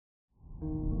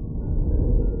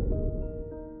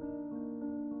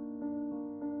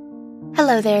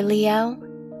Hello there, Leo,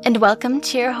 and welcome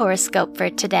to your horoscope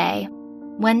for today,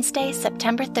 Wednesday,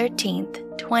 September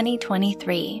 13th,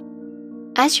 2023.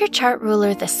 As your chart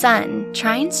ruler, the Sun,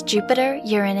 trines Jupiter,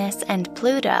 Uranus, and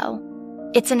Pluto,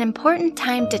 it's an important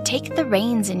time to take the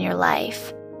reins in your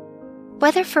life.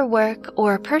 Whether for work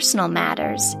or personal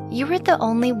matters, you are the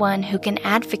only one who can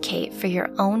advocate for your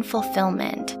own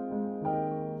fulfillment.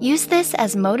 Use this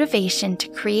as motivation to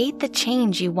create the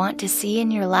change you want to see in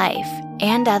your life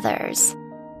and others.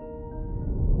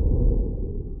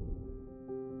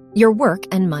 Your work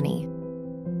and money.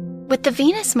 With the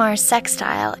Venus-Mars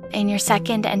sextile in your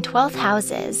 2nd and 12th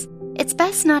houses, it's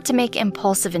best not to make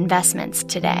impulsive investments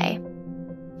today.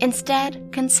 Instead,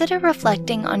 consider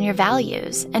reflecting on your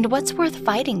values and what's worth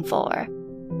fighting for.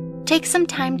 Take some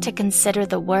time to consider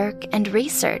the work and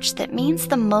research that means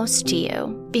the most to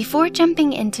you before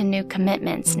jumping into new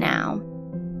commitments now.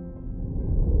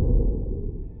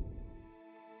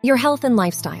 Your health and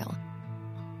lifestyle.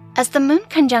 As the moon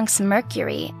conjuncts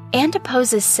Mercury and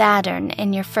opposes Saturn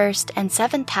in your 1st and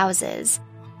 7th houses,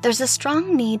 there's a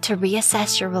strong need to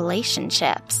reassess your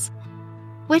relationships.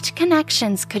 Which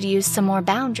connections could use some more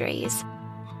boundaries?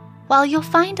 While you'll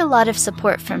find a lot of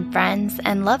support from friends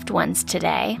and loved ones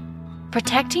today,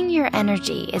 protecting your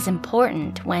energy is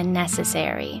important when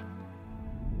necessary.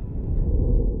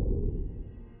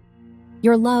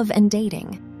 Your love and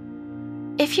dating.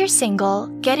 If you're single,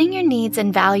 getting your needs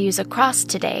and values across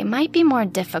today might be more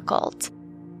difficult.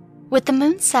 With the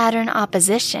Moon-Saturn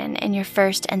opposition in your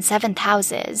 1st and 7th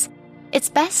houses, it's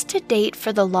best to date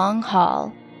for the long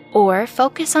haul or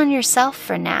focus on yourself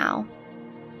for now.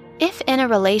 If in a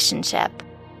relationship,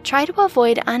 try to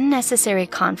avoid unnecessary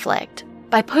conflict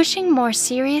by pushing more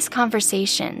serious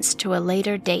conversations to a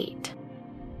later date.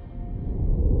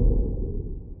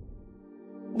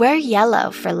 Wear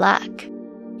yellow for luck.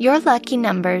 Your lucky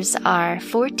numbers are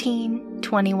 14,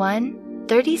 21,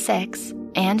 36,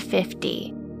 and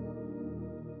 50.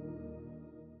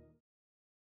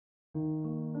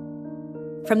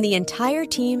 From the entire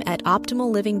team at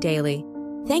Optimal Living Daily,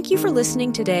 thank you for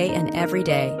listening today and every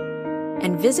day.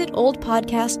 And visit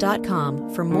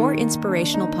oldpodcast.com for more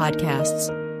inspirational podcasts.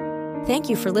 Thank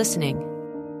you for listening.